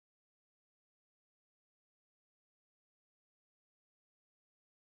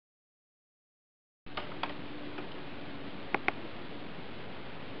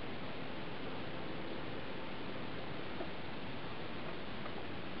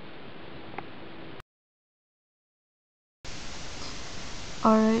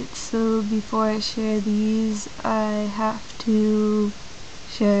Alright, so before I share these, I have to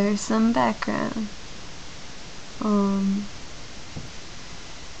share some background.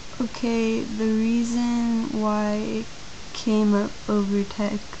 Okay, the reason why it came up over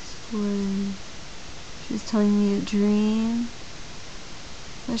text was she was telling me a dream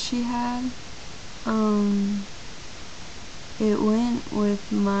that she had. It went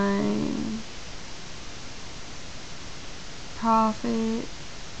with my prophet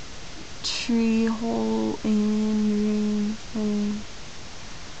tree hole and dream thing.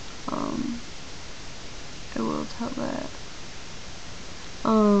 I will tell that.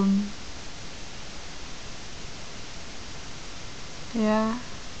 Yeah.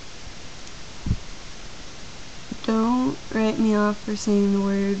 Don't write me off for saying the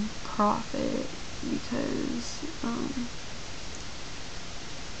word prophet because,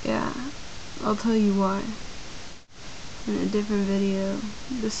 yeah, I'll tell you why in a different video.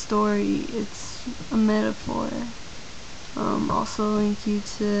 The story, it's a metaphor. Also link you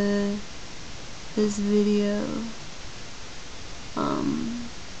to this video.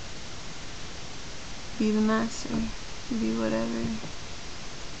 Be the master, be whatever.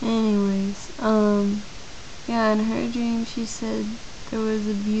 Anyways, yeah, in her dream she said there was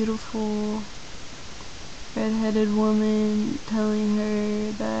a beautiful red-headed woman telling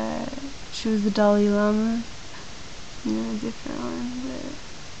her that she was the Dalai Lama. You know, a different one, but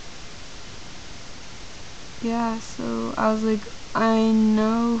yeah, so I was like, I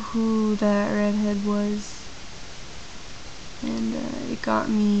know who that redhead was. And it got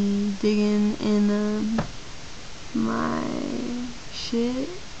me digging in my shit.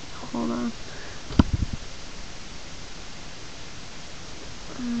 Hold on.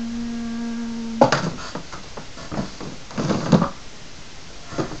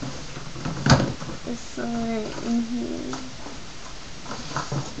 It's somewhere in here.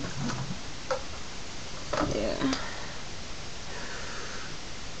 Yeah.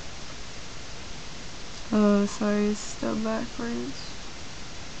 Oh, sorry, it's still backwards.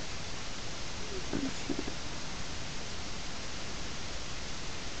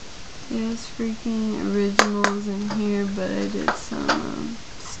 There's freaking originals in here, but I did some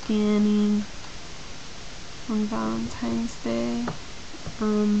scanning on Valentine's Day.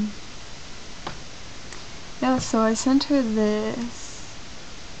 Yeah, so I sent her this.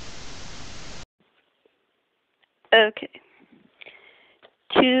 Okay.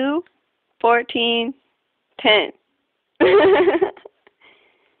 2:14:10.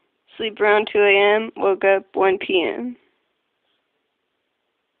 Sleep around 2 a.m., woke up 1 p.m.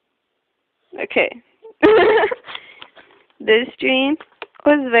 Okay. This dream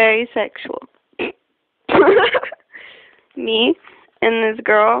was very sexual. Me and this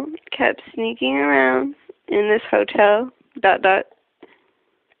girl kept sneaking around in this hotel, ...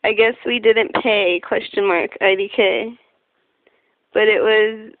 I guess we didn't pay, IDK. But it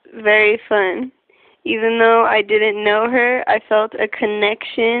was very fun. Even though I didn't know her, I felt a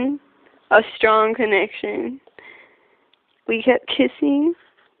connection, a strong connection. We kept kissing.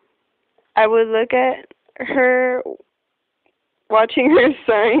 I would look at her, watching her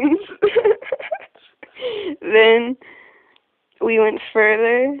signs. Then we went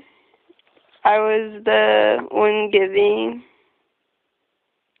further. I was the one giving.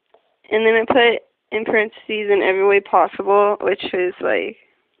 And then I put in parentheses in every way possible, which was like,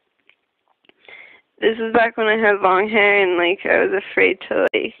 this was back when I had long hair and like I was afraid to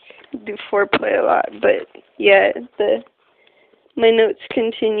like do foreplay a lot, but yeah, my notes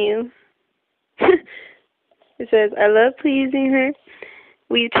continue. It says, I love pleasing her.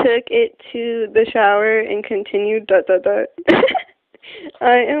 We took it to the shower and continued ...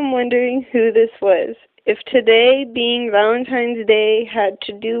 I am wondering who this was. If today being Valentine's Day had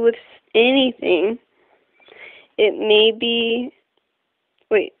to do with anything, if maybe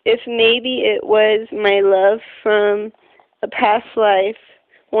it was my love from a past life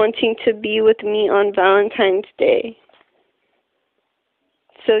wanting to be with me on Valentine's Day.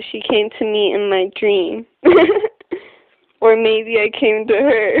 So she came to me in my dream. Or maybe I came to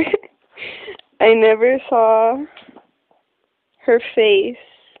her. I never saw her face, ...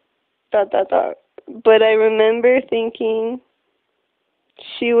 But I remember thinking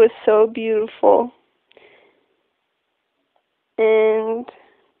she was so beautiful. And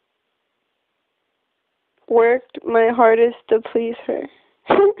worked my hardest to please her.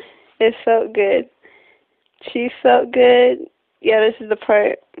 It felt good. She felt good. Yeah, this is the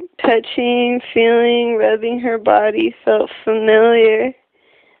part. Touching, feeling, rubbing her body felt familiar.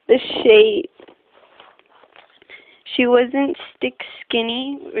 The shape. She wasn't stick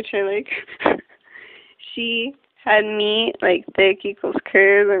skinny, which I like. She had meat, like thick equals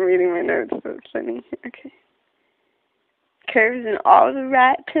curves. I'm reading my notes, so it's funny. Okay. Curves in all the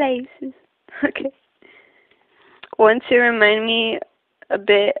right places. Okay. Once it reminded me a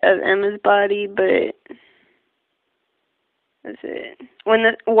bit of Emma's body, but that's it.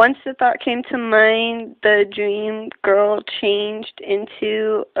 Once the thought came to mind, the dream girl changed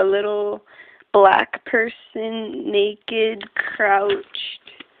into a little black person, naked,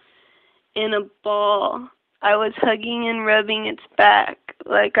 crouched in a ball. I was hugging and rubbing its back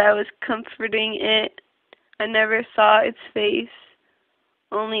like I was comforting it. I never saw its face,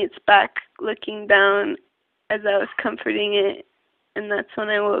 only its back looking down as I was comforting it, and that's when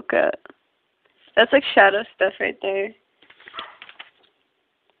I woke up. That's like shadow stuff right there.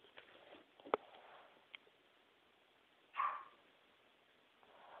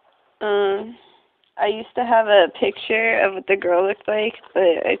 I used to have a picture of what the girl looked like,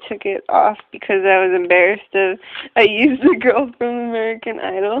 but I took it off because I was embarrassed I used the girl from American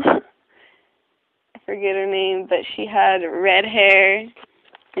Idol. I forget her name, but she had red hair,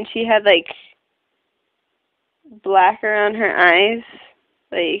 and she had like black around her eyes,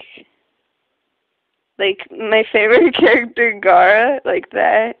 like my favorite character, Gara, like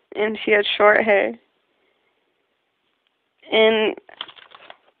that, and she had short hair. And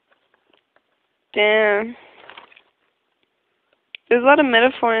damn, there's a lot of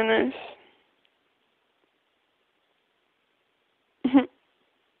metaphor in this.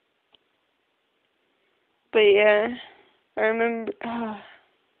 But yeah, I remember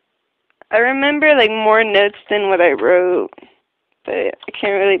like more notes than what I wrote, but I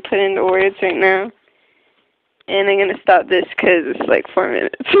can't really put into words right now. And I'm gonna stop this because it's like 4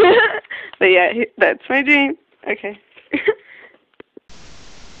 minutes. But yeah, that's my dream. Okay.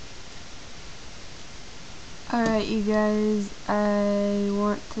 Alright, you guys, I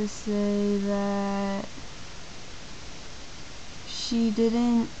want to say that she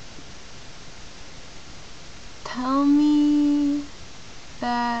didn't tell me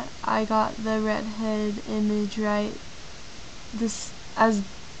that I got the redhead image right, this as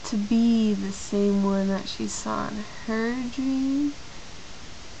to be the same one that she saw in her dream.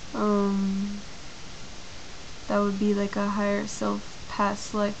 That would be like a higher self,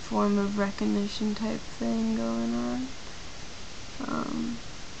 past life form of recognition type thing going on.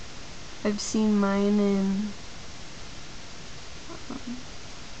 I've seen mine in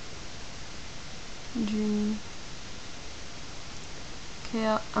dream.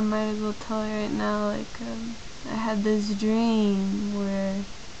 Okay, I might as well tell you right now, like, I had this dream where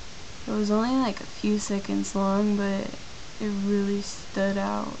it was only like a few seconds long, but it really stood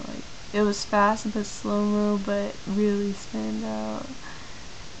out. Like, it was fast but slow-mo, but really stand out.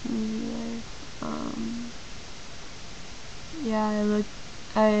 Yeah,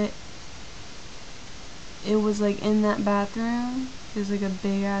 it was like in that bathroom. There's like a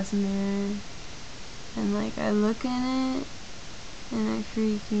big ass mirror, and like I look in it, and I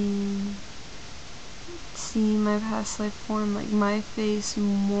freaking see my past life form. Like my face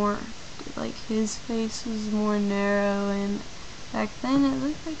morphed. Like his face was more narrow, and back then it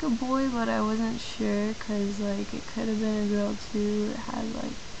looked like a boy, but I wasn't sure, cause like it could have been a girl too. It had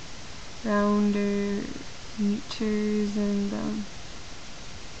like rounder features, and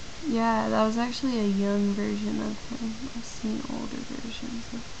yeah, that was actually a young version of him. I've seen older versions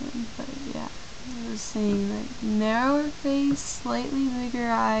of him, but yeah, I was saying like narrower face, slightly bigger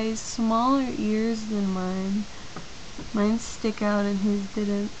eyes, smaller ears than mine. Mine stick out and his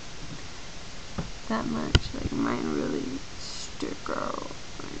didn't that much. Like mine really stick out.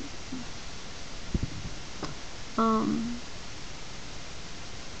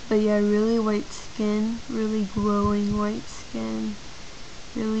 But yeah, really white skin, really glowing white skin,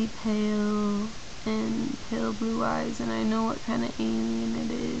 really pale, and pale blue eyes, and I know what kind of alien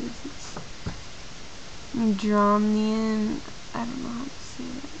it is. It's Andromedan. I don't know how to say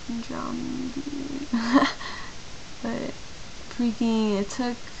it. Andromedan. But freaking, it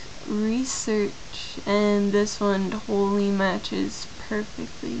took research, and this one totally matches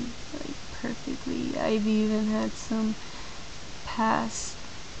perfectly. Like, perfectly. I've even had some past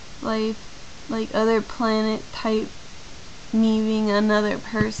life, like other planet type, me being another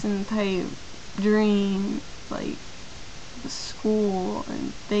person type dream, like school,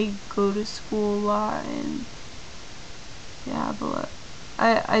 and they go to school a lot, and yeah, but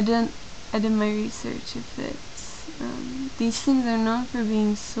I did my research. It fits. These things are known for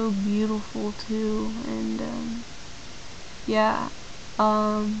being so beautiful too, and yeah,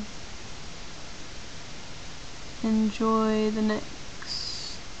 enjoy the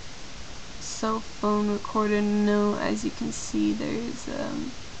next cell phone recorded note. As you can see, there's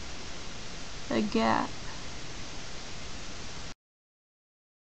a gap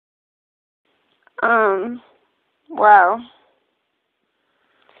Wow.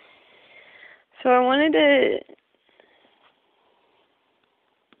 So I wanted to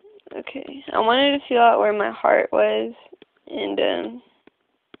feel out where my heart was, and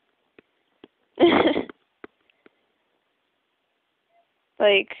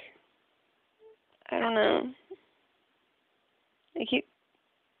like, I don't know. I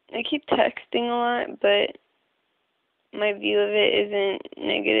keep texting a lot, but my view of it isn't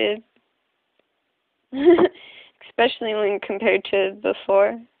negative. Especially when compared to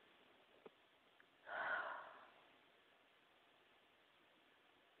before.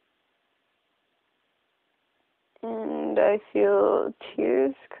 And I feel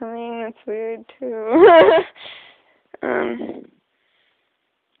tears coming. That's weird too.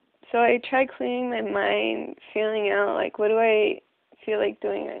 So I tried clearing my mind, feeling out like, what do I feel like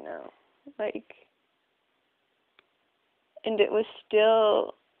doing right now? Like, and it was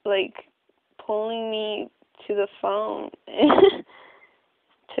still like pulling me to the phone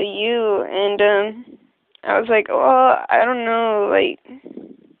to you, and I was like, well, I don't know, like,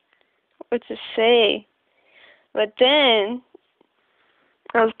 what to say. But then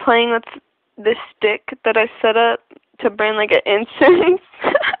I was playing with this stick that I set up to burn like an incense.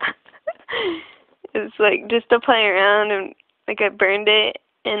 It's like just to play around, and like I burned it,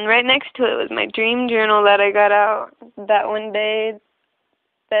 and right next to it was my dream journal that I got out that one day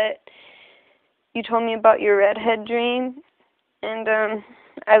that you told me about your redhead dream, and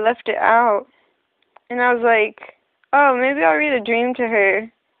I left it out, and I was like, oh, maybe I'll read a dream to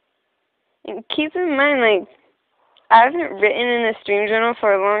her. And keep in mind, like, I haven't written in this dream journal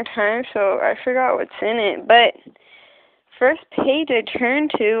for a long time, so I forgot what's in it, but first page I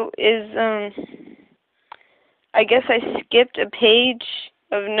turned to is, I guess I skipped a page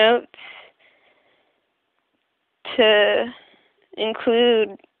of notes to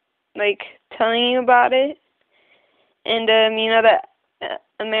include, like, telling you about it. And, you know that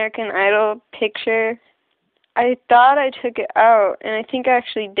American Idol picture? I thought I took it out, and I think I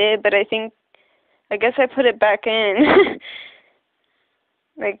actually did, but I guess I put it back in.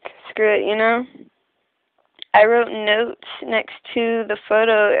 Like, screw it, you know? I wrote notes next to the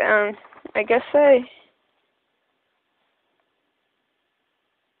photo. I guess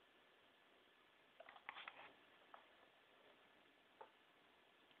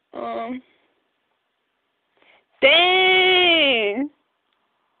dang!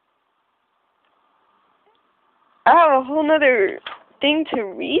 I have a whole nother thing to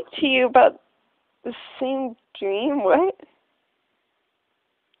read to you about the same dream. What?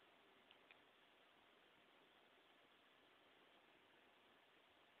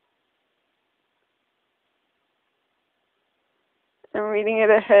 I'm reading it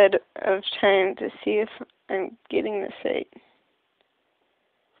ahead of time to see if I'm getting this right.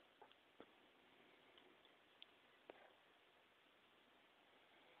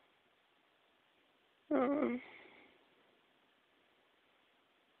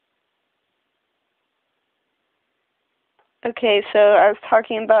 Okay, so I was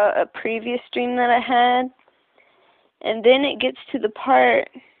talking about a previous dream that I had, and then it gets to the part,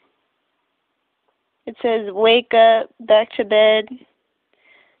 it says, wake up, back to bed,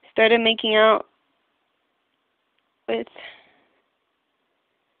 started making out with,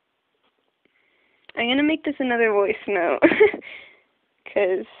 I'm going to make this another voice note,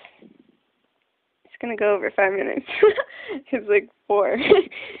 because it's going to go over 5 minutes. It's like 4.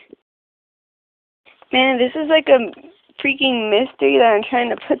 Man, this is like a freaking mystery that I'm trying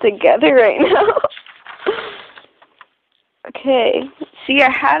to put together right now. Okay, see, I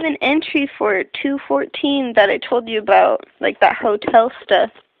have an entry for 214 that I told you about, like that hotel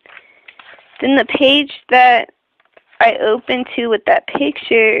stuff. Then the page that I opened to with that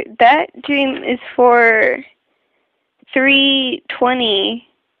picture, that dream is for 3/20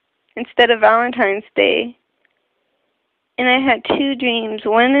 instead of Valentine's Day. And I had 2 dreams,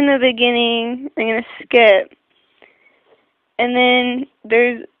 one in the beginning, I'm going to skip. And then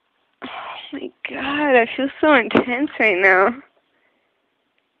there's, oh my god, I feel so intense right now.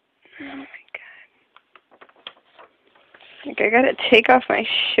 Oh my god. Like, I gotta take off my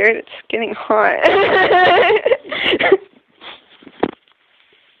shirt, it's getting hot.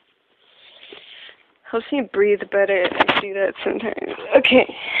 Helps me breathe better. I do that sometimes.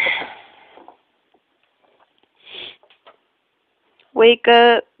 Okay. Wake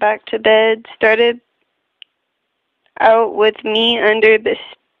up, back to bed, started out with me under this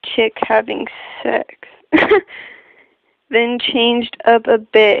chick having sex. Then changed up a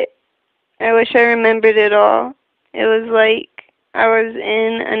bit. I wish I remembered it all. It was like I was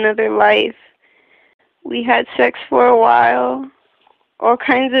in another life. We had sex for a while. all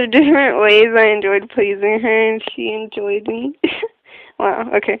kinds of different ways I enjoyed pleasing her, and she enjoyed me. Wow,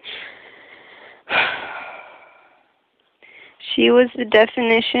 okay. She was the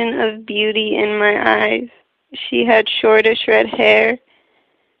definition of beauty in my eyes. She had shortish red hair.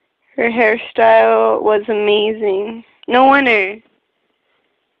 Her hairstyle was amazing. No wonder.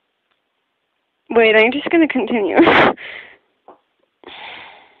 Wait, I'm just going to continue.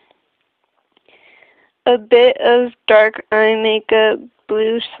 A bit of dark eye makeup,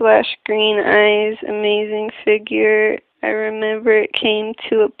 blue/green eyes, amazing figure. I remember it came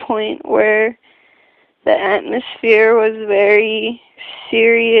to a point where the atmosphere was very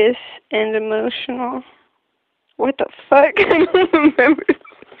serious and emotional. What the fuck? I don't remember.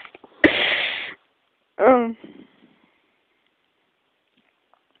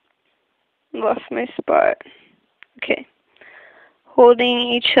 Lost my spot. Okay. Holding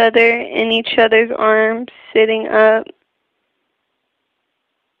each other in each other's arms, sitting up.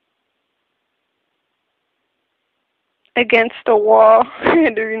 Against the wall. I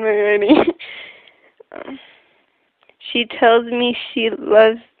had to read my writing. She tells me she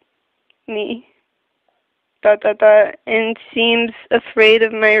loves me. ... and seems afraid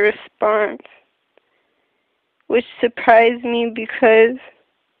of my response, which surprised me because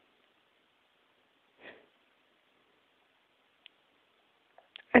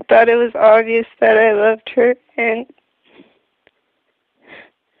I thought it was obvious that I loved her, and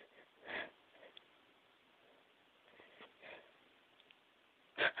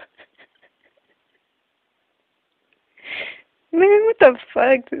man, what the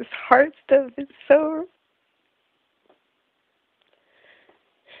fuck? This heart stuff is so...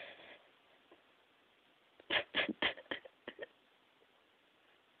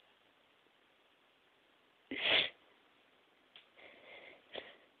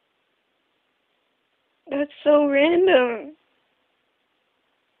 That's so random.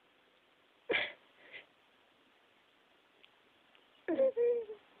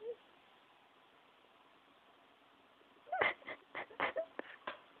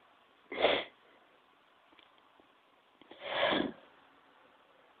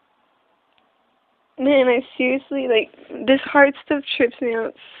 Man, I seriously, this heart stuff trips me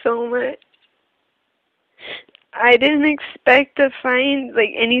out so much. I didn't expect to find,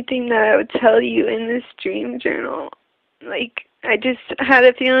 anything that I would tell you in this dream journal. I just had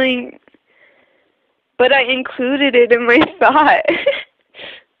a feeling, but I included it in my thought.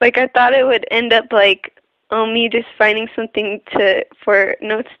 I thought it would end up, me just finding something for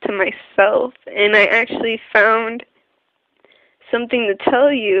notes to myself, and I actually found something to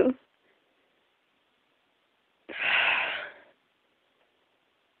tell you.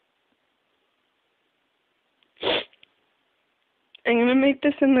 I'm gonna make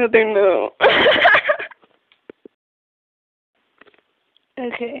this another note.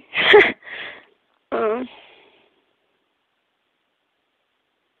 Okay.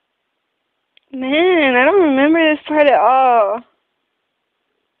 Man, I don't remember this part at all.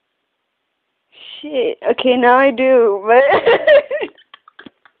 Shit. Okay, now I do, but...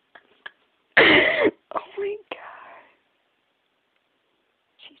 Oh my god.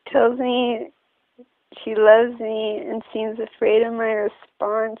 She tells me she loves me and seems afraid of my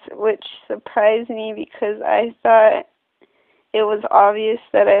response, which surprised me because I thought it was obvious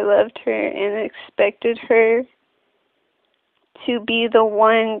that I loved her and expected her to be the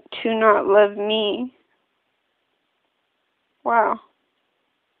one to not love me. Wow.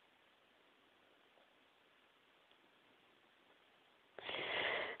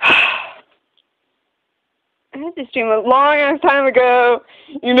 I had this dream a long ass time ago.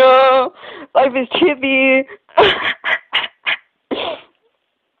 Life is trippy.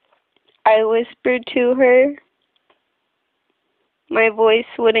 I whispered to her. My voice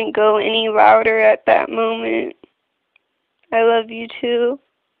wouldn't go any louder at that moment. I love you too.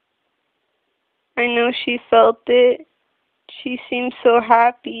 I know she felt it. She seemed so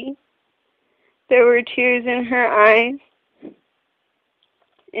happy. There were tears in her eyes.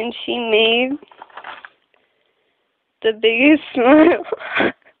 And she made the biggest smile.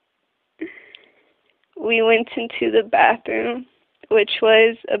 We went into the bathroom, which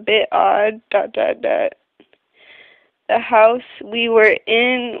was a bit odd. ... The house we were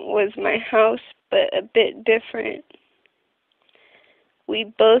in was my house, but a bit different. We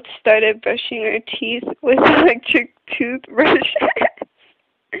both started brushing our teeth with electric toothbrushes.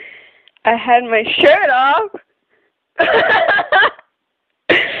 I had my shirt off.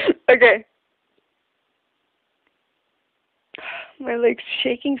 Okay. My leg's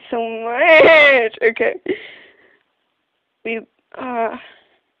shaking so much. Okay.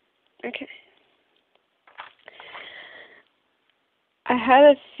 Okay. I had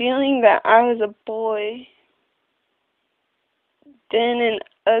a feeling that I was a boy. Then an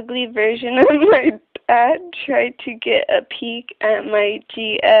ugly version of my dad tried to get a peek at my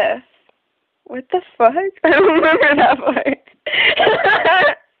GF. What the fuck? I don't remember that part.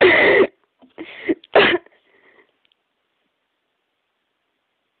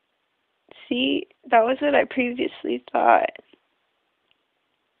 See, that was what I previously thought.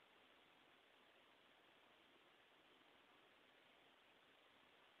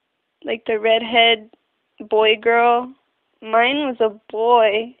 Like the redhead boy girl. Mine was a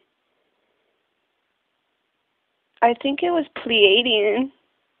boy. I think it was Pleiadian.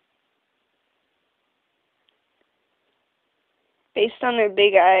 Based on their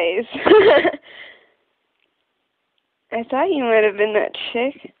big eyes. I thought you might have been that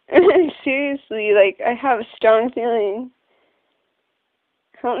chick. Seriously, like, I have a strong feeling.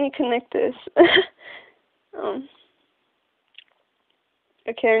 Help me connect this.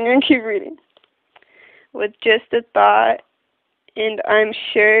 Okay, I'm gonna keep reading. With just a thought, and I'm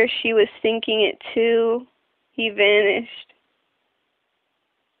sure she was thinking it too, he vanished.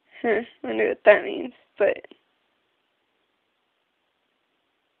 Wonder what that means, but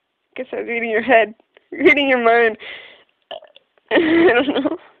I guess I was reading your head, reading your mind. I don't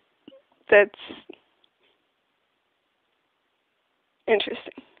know. That's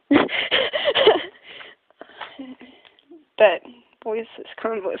interesting. That voiceless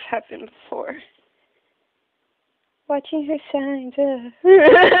convos happened before. Watching her signs. I'm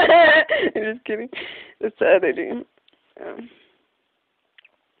just kidding. That's the other dude.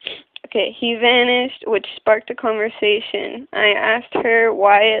 Okay, he vanished, which sparked a conversation. I asked her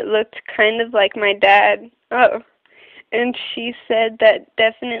why it looked kind of like my dad. Oh. And she said that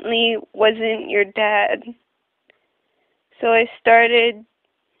definitely wasn't your dad. So I started,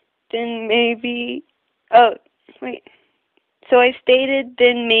 then maybe, oh, wait. So I stated,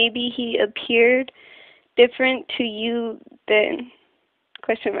 then maybe he appeared different to you then?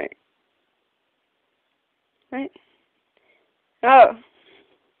 Question mark. Right? Oh.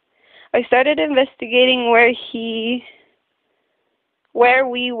 I started investigating where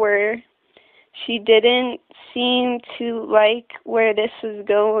we were. She didn't seem to like where this was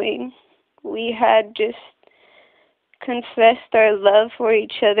going. We had just confessed our love for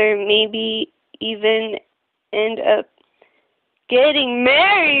each other, maybe even end up getting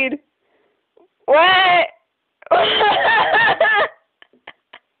married. What?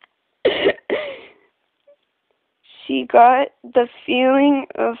 She got the feeling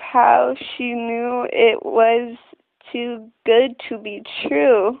of how she knew it was too good to be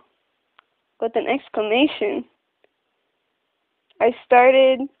true, with an exclamation. I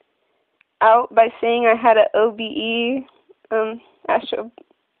started out by saying I had an OBE, astral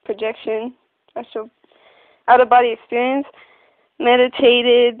projection, astral out-of-body experience,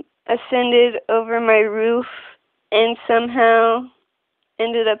 meditated, ascended over my roof, and somehow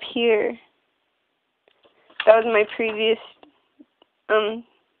ended up here. That was my previous,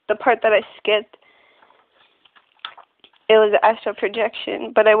 the part that I skipped. It was astral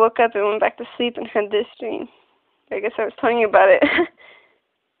projection, but I woke up and went back to sleep and had this dream. I guess I was telling you about it.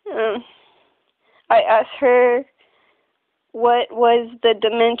 I asked her what was the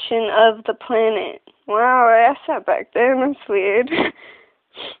dimension of the planet. Wow, I asked that back then. That's weird.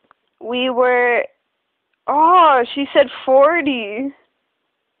 She said 40.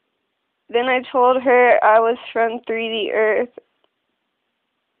 Then I told her I was from 3D Earth.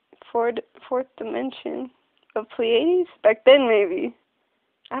 Fourth dimension of Pleiades? Back then, maybe.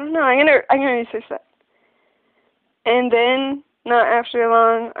 I don't know. I'm gonna research that. And then, not after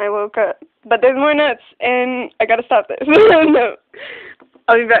long, I woke up. But there's more notes, and I gotta stop this. No.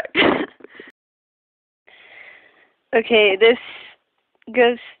 I'll be back. Okay, this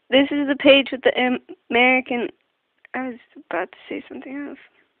is the page with the American. I was about to say something else.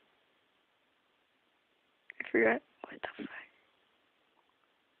 I forgot. What the fuck?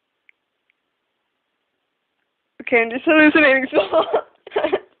 Okay, I'm just hallucinating still.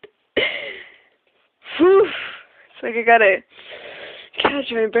 Whew. It's like I gotta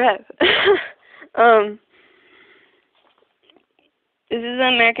catch my breath. This is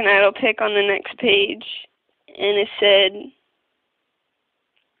an American Idol pic on the next page, and it said,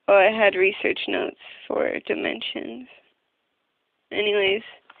 I had research notes for dimensions. Anyways,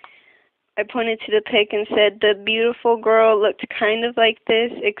 I pointed to the pic and said, the beautiful girl looked kind of like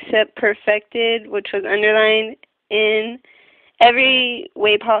this, except perfected, which was underlined in every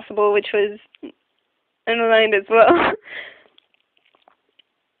way possible, which was underlined as well.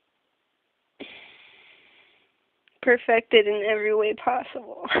 Perfected in every way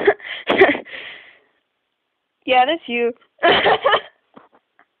possible. Yeah, that's you.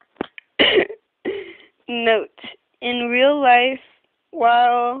 Note, in real life,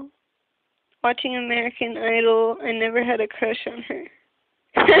 while watching American Idol, I never had a crush on her.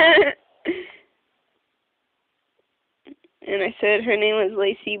 And I said her name was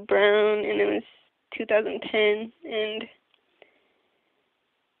Lacey Brown, and it was 2010, and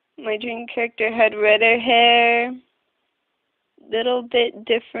my dream character had redder hair, little bit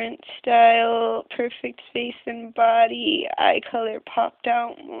different style, perfect face and body, eye color popped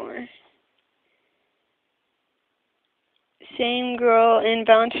out more. Same girl in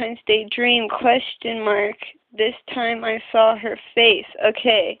Valentine's Day dream, question mark. This time I saw her face.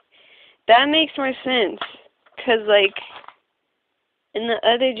 Okay, that makes more sense. Because, like, in the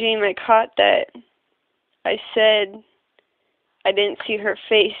other dream I caught that I said I didn't see her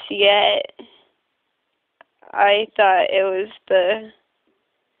face yet. I thought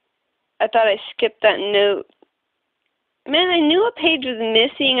I skipped that note. Man, I knew a page was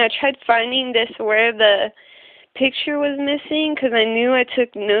missing. I tried finding this where the picture was missing because I knew I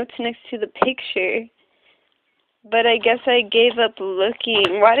took notes next to the picture. But I guess I gave up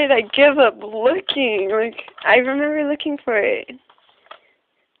looking. Why did I give up looking? Like, I remember looking for it.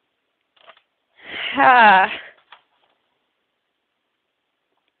 Ha.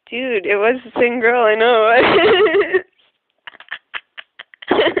 Dude, it was the same girl, I know.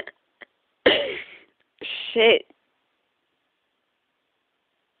 Shit.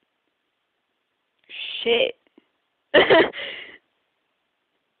 Shit.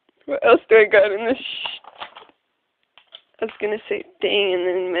 What else do I got in this? I was gonna say dang, and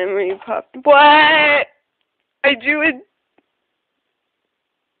then memory popped. What? I drew it.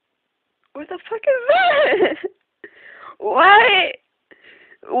 What the fuck is that? What?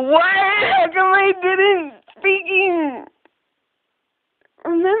 What? How come I didn't freaking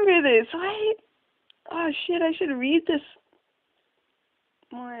remember this? What? Oh shit, I should read this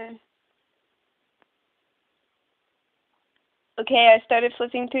more. Okay, I started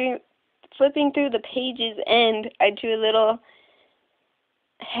flipping through the pages, and I drew a little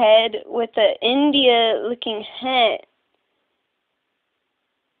head with an India-looking hat.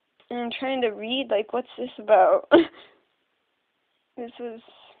 And I'm trying to read, like, what's this about? This was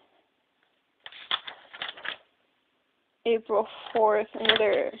April 4th,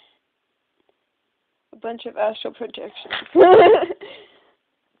 another a bunch of astral projections.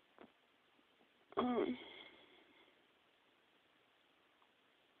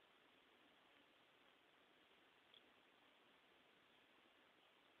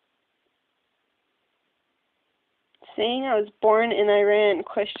 Saying I was born in Iran,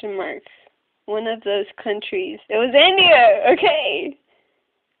 question mark. One of those countries. It was India! Okay!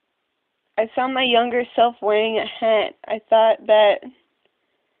 I saw my younger self wearing a hat. I thought that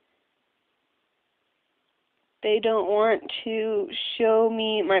they don't want to show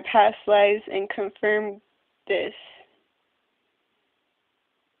me my past lives and confirm this.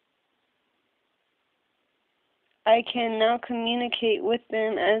 I can now communicate with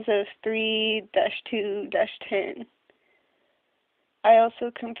them as of 3-2-10. I also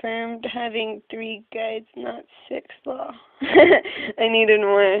confirmed having 3 guides, not 6 law. I needed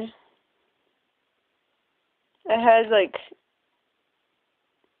more. I had like,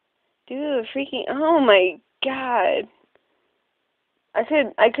 dude, freaking, oh my god. I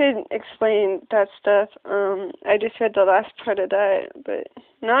could explain that stuff. I just read the last part of that, but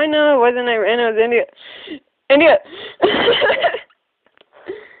now I know it wasn't Iran, it was India. India!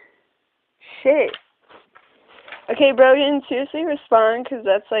 Shit. Okay, BRogan, seriously respond, because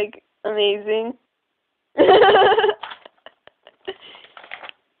that's, like, amazing.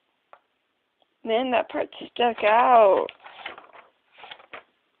 Man, that part stuck out.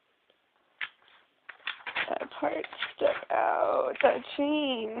 That part stuck out. That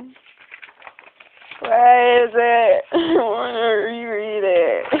dream. Why is it? I want to reread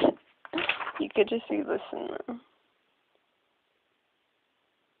it. You could just re-listen, though.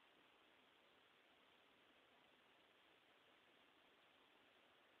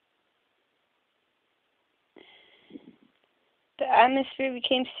 The atmosphere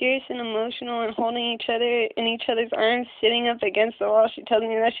became serious and emotional, and holding each other in each other's arms, sitting up against the wall, she tells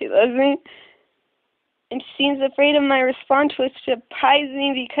me that she loves me. And seems afraid of my response, which surprised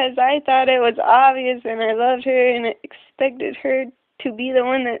me because I thought it was obvious and I loved her and I expected her to be the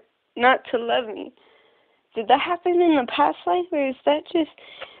one that not to love me. Did that happen in the past life, or is that just,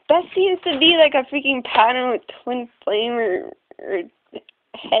 that seems to be like a freaking pattern with twin flame or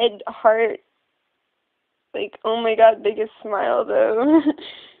head, heart. Like, oh my god, biggest smile though.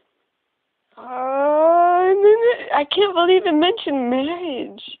 Oh, and then I can't believe it mentioned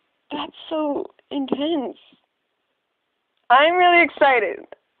marriage. That's so intense. I'm really excited.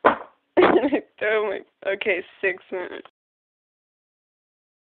 I throw my, okay, 6 minutes.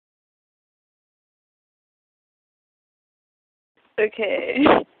 Okay,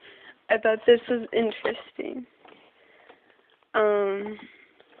 I thought this was interesting.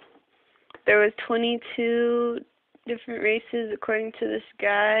 There was 22 different races according to this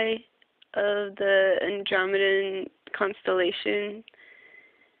guy of the Andromedan constellation,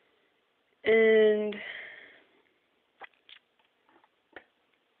 and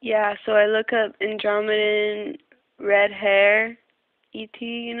yeah, so I look up Andromedan red hair ET,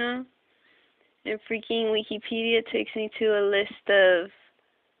 you know, and freaking Wikipedia takes me to a list of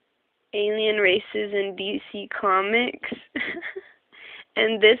alien races in DC Comics.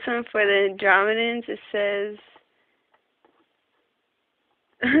 And this one for the Andromedans, it says,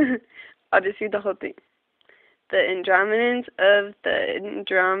 I'll just read the whole thing. The Andromedans of the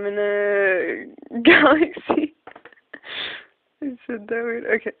Andromeda galaxy. I said that word.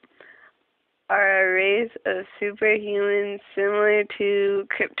 Okay. Are a race of superhumans similar to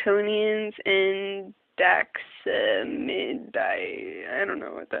Kryptonians and Daxamidae. I don't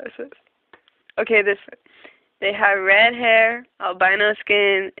know what that says. Okay, this one. They have red hair, albino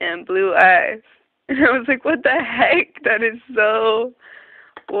skin, and blue eyes. And I was like, what the heck? That is so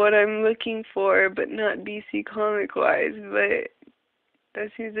what I'm looking for, but not DC comic-wise. But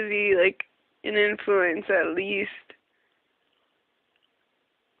that seems to be, like, an influence at least.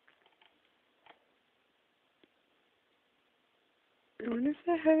 I wonder if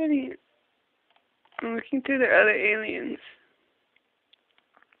they have any... I'm looking through the other aliens.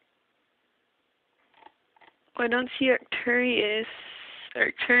 I don't see Arcturians.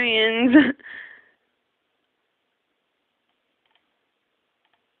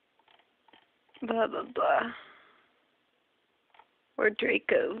 Blah, blah, blah. Or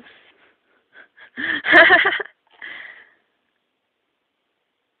Dracos.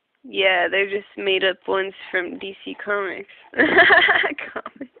 Yeah, they're just made up ones from DC Comics.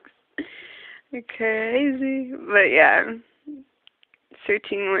 Comics. They're crazy. But yeah, I'm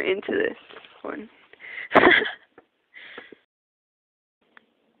searching more into this one.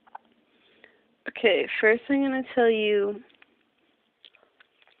 Okay, first I'm going to tell you,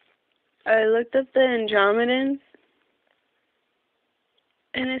 I looked up the Andromedans,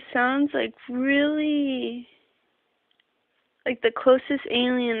 and it sounds like really, like the closest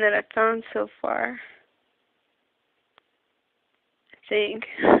alien that I've found so far. I think.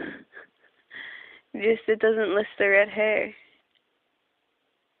 Just it doesn't list the red hair.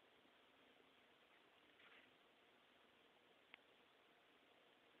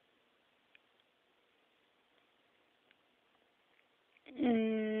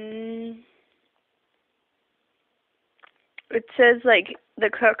 It says like the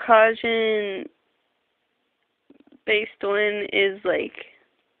Caucasian based one is like,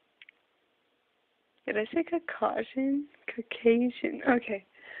 did I say Caucasian? Caucasian. Okay.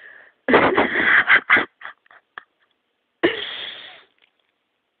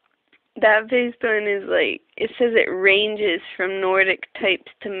 That based one is like, it says it ranges from Nordic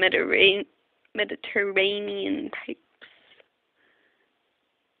types to Mediterranean types.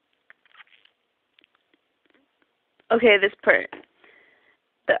 Okay, this part.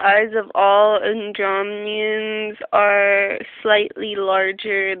 The eyes of all Andromedans are slightly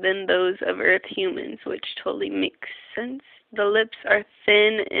larger than those of Earth humans, which totally makes sense. The lips are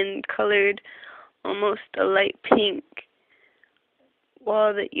thin and colored almost a light pink,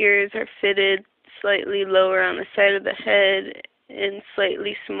 while the ears are fitted slightly lower on the side of the head and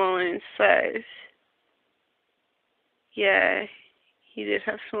slightly smaller in size. Yeah, he did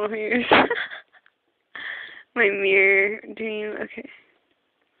have small ears. My mirror dream, okay.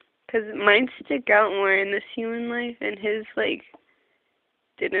 Because mine stick out more in this human life, and his, like,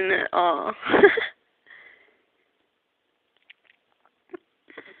 didn't at all.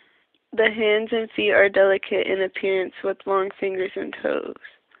 The hands and feet are delicate in appearance with long fingers and toes.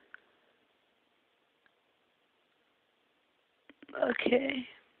 Okay.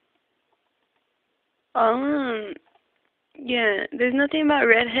 Yeah, there's nothing about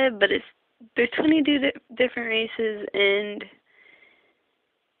redhead, but there's 22 different races, and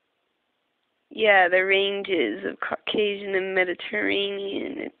yeah, the ranges of Caucasian and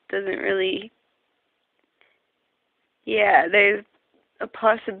Mediterranean, it doesn't really, yeah, there's a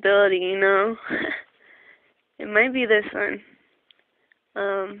possibility, you know. It might be this one.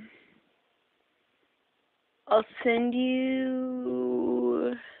 I'll send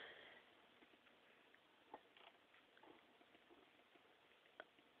you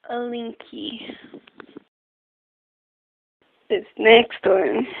a linky. This next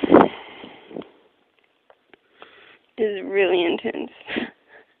one is really intense.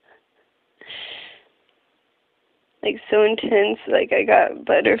 like so intense, like I got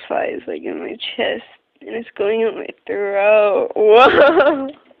butterflies like in my chest and it's going up my throat. Whoa!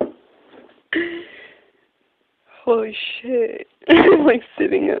 Holy shit. I'm like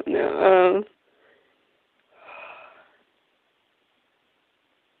sitting up now.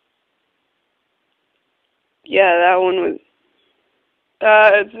 Yeah, that one was,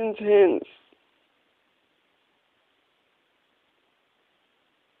 it's intense.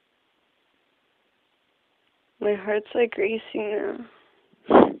 My heart's like racing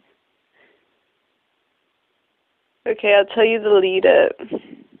now. Okay, I'll tell you the lead up.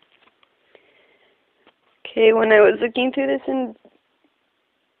 Okay, when I was looking through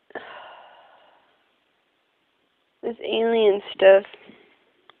this alien stuff.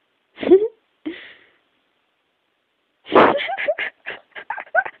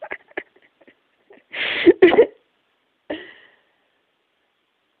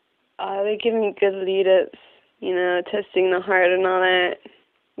 They give me good lead ups, you know, testing the heart and all that.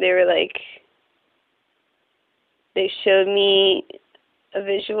 They were like, they showed me a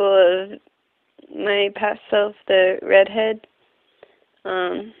visual of my past self, the redhead.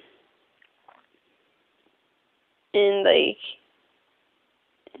 And like,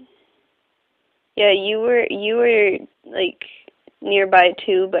 yeah, you were like nearby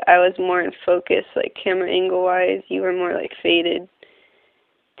too, but I was more in focus, like camera angle wise. You were more like faded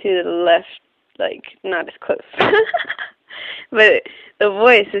to the left, like not as close. But the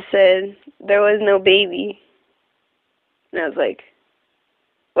voice, it said there was no baby, and I was like,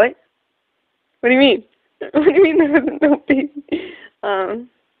 what? What do you mean? What do you mean there was no baby?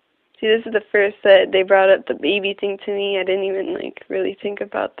 See, this is the first that they brought up the baby thing to me. I didn't even like really think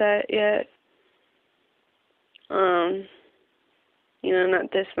about that yet. You know,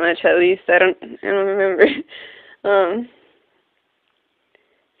 not this much at least. I don't remember.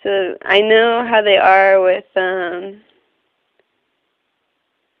 So I know how they are with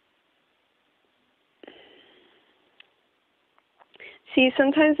see,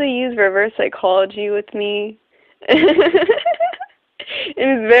 sometimes they use reverse psychology with me. It's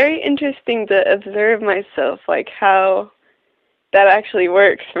very interesting to observe myself, like how that actually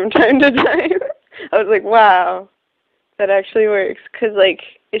works from time to time. I was like, wow, that actually works, because like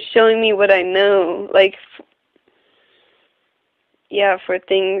it's showing me what I know, like yeah, for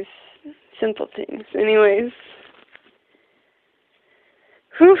things, simple things. Anyways,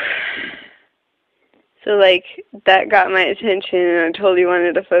 whew. So like that got my attention, and I totally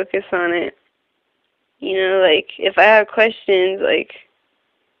wanted to focus on it. You know, like if I have questions, like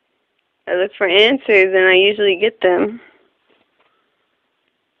I look for answers, and I usually get them.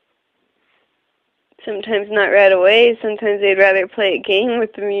 Sometimes not right away. Sometimes they'd rather play a game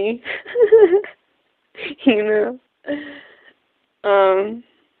with me. You know?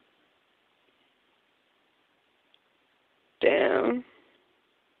 Damn.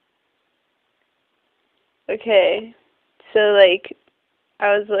 Okay. So, like,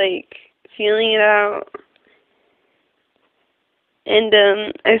 I was, like, feeling it out. And,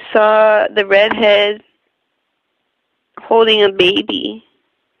 I saw the redhead holding a baby.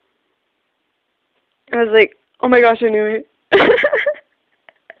 I was like, oh my gosh, I knew it.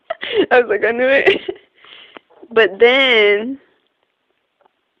 I was like, I knew it. But then,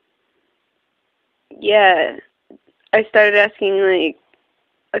 yeah, I started asking, like,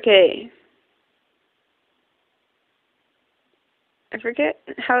 okay, I forget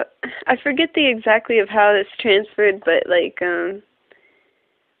the exactly of how this transferred, but, like,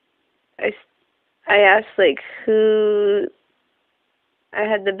 I asked, like, who I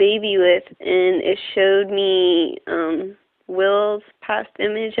had the baby with, and it showed me, Will's past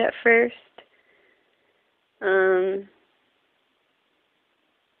image at first.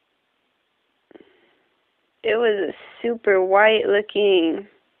 It was a super white looking,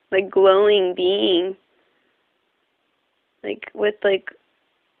 like glowing being. Like with like,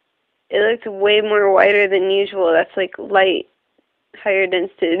 it looked way more whiter than usual. That's like light, higher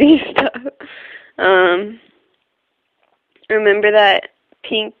density stuff. Remember that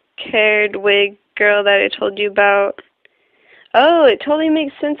pink-haired wig girl that I told you about? Oh, it totally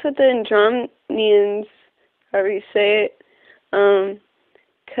makes sense with the Andromedans, however you say it.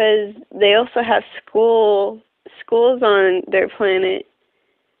 'Cause they also have schools on their planet.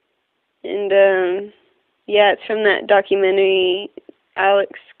 And, yeah, it's from that documentary,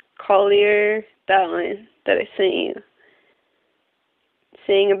 Alex Collier, that one that I sent you,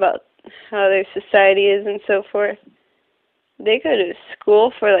 saying about how their society is and so forth. They go to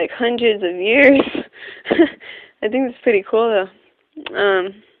school for like hundreds of years. I think it's pretty cool though.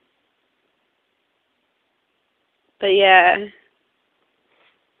 But yeah,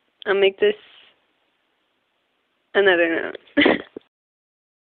 I'll make this another note.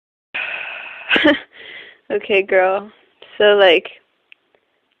 Okay, girl. So, like,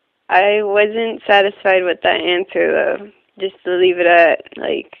 I wasn't satisfied with that answer, though. Just to leave it at,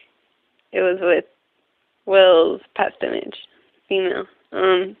 like, it was with Will's past image, female.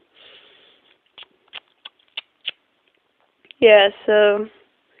 Yeah, so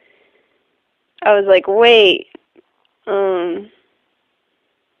I was like, wait,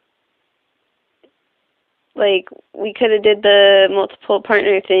 like, we could have did the multiple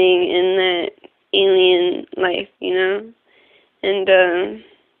partner thing in that alien life, you know? And,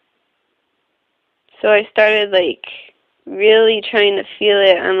 so I started, like, really trying to feel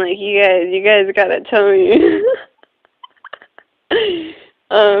it. I'm like, you guys gotta tell me.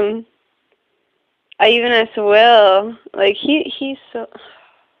 I even asked Will, like, he's so,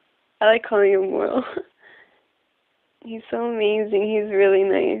 I like calling him Will. He's so amazing. He's really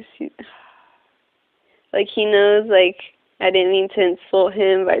nice. Like, he knows, like, I didn't mean to insult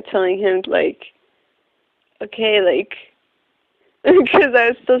him by telling him, like, okay, like, because I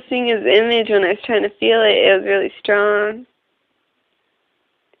was still seeing his image when I was trying to feel it. It was really strong.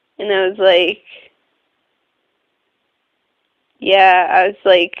 And I was like, yeah, I was,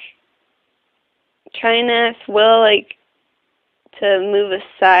 like, trying to ask Will, like, to move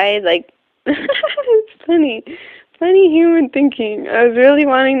aside, like, it's funny human thinking. I was really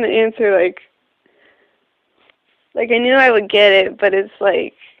wanting the answer, like I knew I would get it, but it's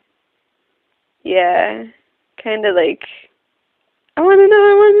like, yeah, kind of like, I want to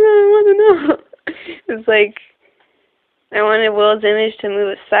know. It's like, I wanted Will's image to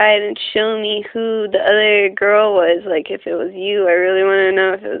move aside and show me who the other girl was, like, if it was you. I really want to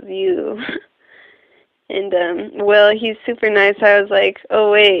know if it was you. And, Will, he's super nice. I was like,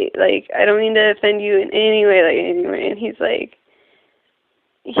 oh, wait, like, I don't mean to offend you in any way, And he's like,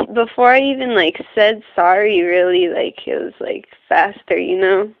 before I even, like, said sorry, really, like, it was, like, faster, you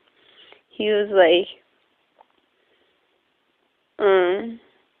know? He was like,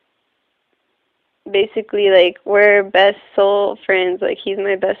 basically, like, we're best soul friends. Like, he's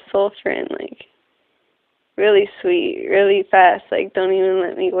my best soul friend. Like, really sweet, really fast. Like, don't even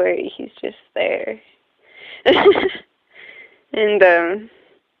let me worry. He's just there. And,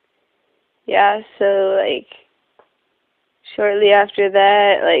 yeah, so, like, shortly after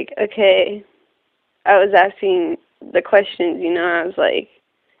that, like, okay, I was asking the questions, you know, I was like,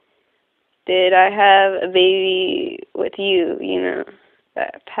 did I have a baby with you, you know,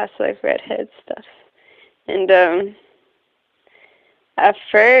 that past life redhead stuff. And, at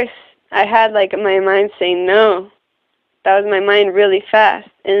first, I had, like, my mind saying no. That was my mind really fast.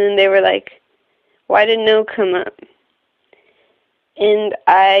 And then they were like, why did no come up? And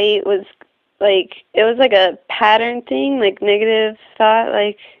I was, like, it was like a pattern thing, like, negative thought,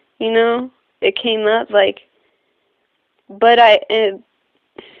 like, you know, it came up, like, but they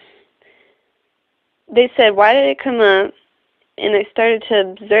said, why did it come up? And I started to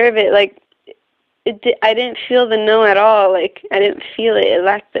observe it, like, I didn't feel the no at all, like, I didn't feel it, it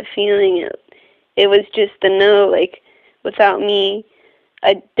lacked the feeling, it was just the no, like, without me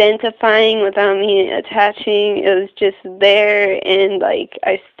identifying, without me attaching, it was just there, and, like,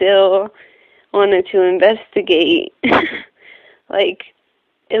 I still wanted to investigate, like,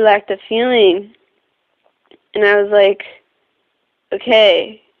 it lacked a feeling, and I was like,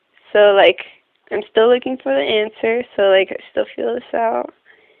 okay, so, like, I'm still looking for the answer, so, like, I still feel this out.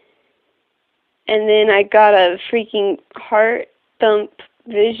 And then I got a freaking heart thump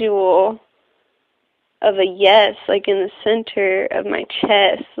visual of a yes, like, in the center of my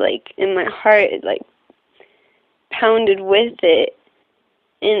chest, like, in my heart, it, like, pounded with it.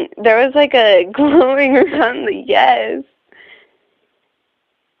 And there was, like, a glowing around the yes.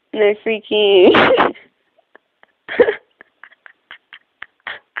 And I freaking...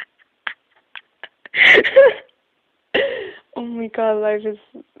 Oh my god, life is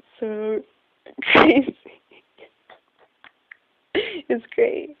so crazy. It's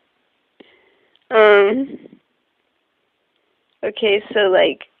great. Okay, so,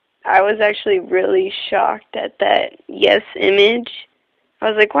 like, I was actually really shocked at that yes image. I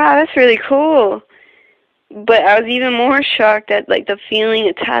was like, wow, that's really cool. But I was even more shocked at, like, the feeling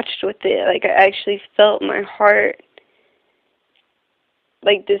attached with it. Like, I actually felt my heart,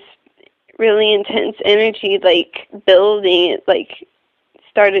 like, this really intense energy, like, building. It, like,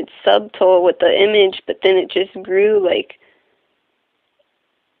 started subtle with the image, but then it just grew, like,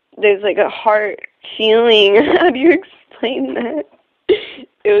 there's, like, a heart feeling. How do you explain that?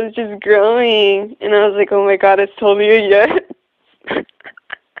 It was just growing, and I was like, oh my god, it's totally a yes.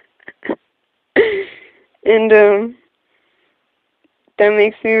 And, that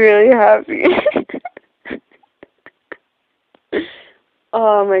makes me really happy.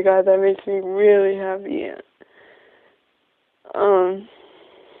 Oh my god, that makes me really happy.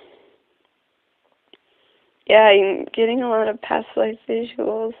 Yeah, I'm getting a lot of past life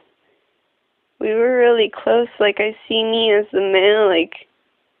visuals. We were really close. Like, I see me as the man, like,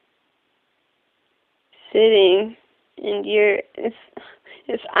 sitting, and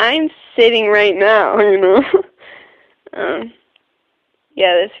I'm sitting right now, you know?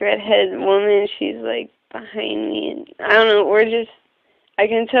 Yeah, this redheaded woman, she's, like, behind me, and I don't know, I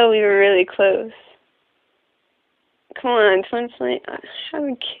can tell we were really close. Come on, twin flame,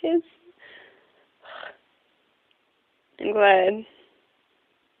 having kids? I'm glad.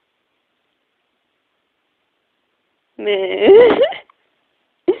 Man.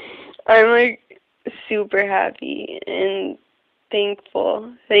 I'm, like, super happy and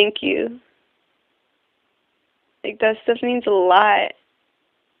thankful. Thank you. Like, that stuff means a lot.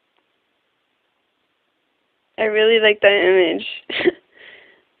 I really like that image.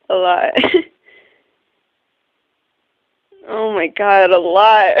 A lot. Oh my god, a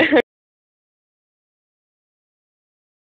lot.